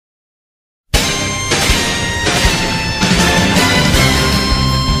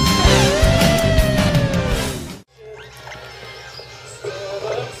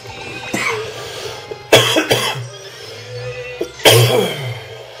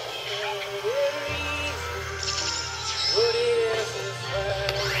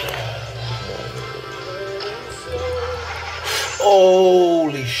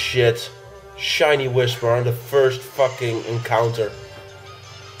shit. Shiny Whismur on the first fucking encounter.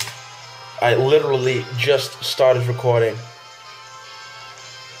 I literally just started recording.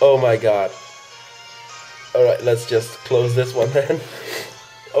 Oh my god. Alright, let's just close this one then.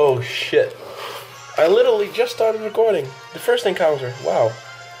 Oh shit. I literally just started recording. The first encounter. Wow.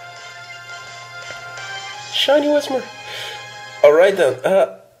 Shiny Whismur. Alright then.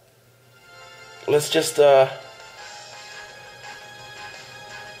 Let's just show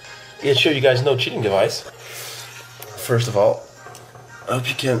you guys no cheating device. First of all, I hope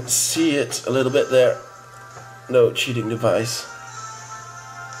you can see it a little bit there. No cheating device.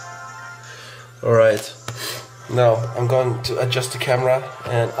 Alright. Now I'm going to adjust the camera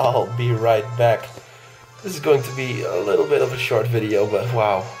and I'll be right back. This is going to be a little bit of a short video, but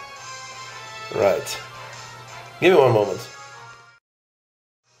wow. Right. Give me one moment.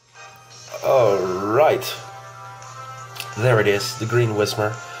 Alright. There it is, the green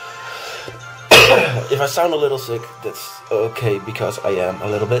Whismur. If I sound a little sick, that's okay, because I am a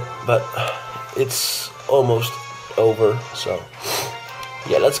little bit, but it's almost over, so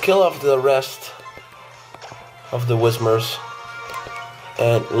yeah, let's kill off the rest of the Whismurs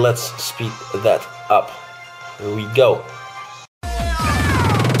and let's speed that up. Here we go.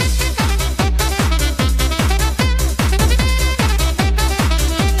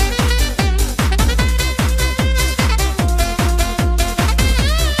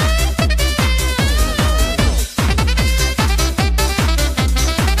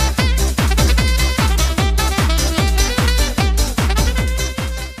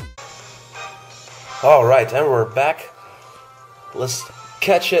 Alright, and we're back. Let's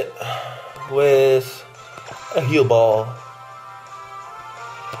catch it with a heal ball.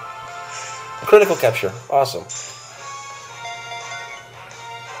 Critical capture. Awesome.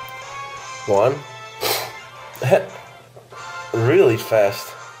 One. Really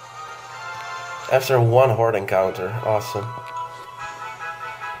fast. After one horde encounter. Awesome.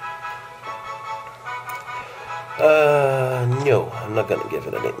 No, I'm not gonna give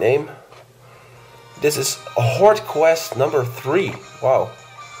it a nickname. This is Horde Quest number 3. Wow.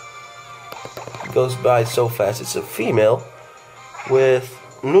 It goes by so fast. It's a female with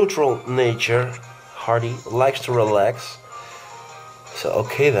neutral nature, hardy, likes to relax. So,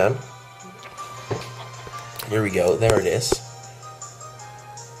 okay then. Here we go. There it is.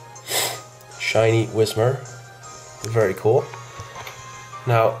 Shiny Whismur. Very cool.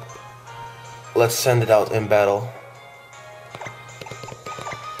 Now, let's send it out in battle.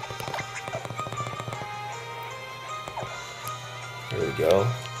 There we go.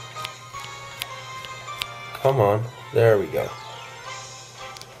 Come on. There we go.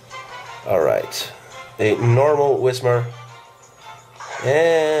 Alright. A normal Whismur.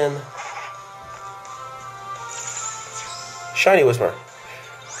 And shiny Whismur.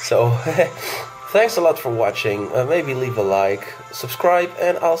 So, thanks a lot for watching. Maybe leave a like, subscribe,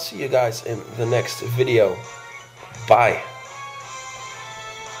 and I'll see you guys in the next video. Bye.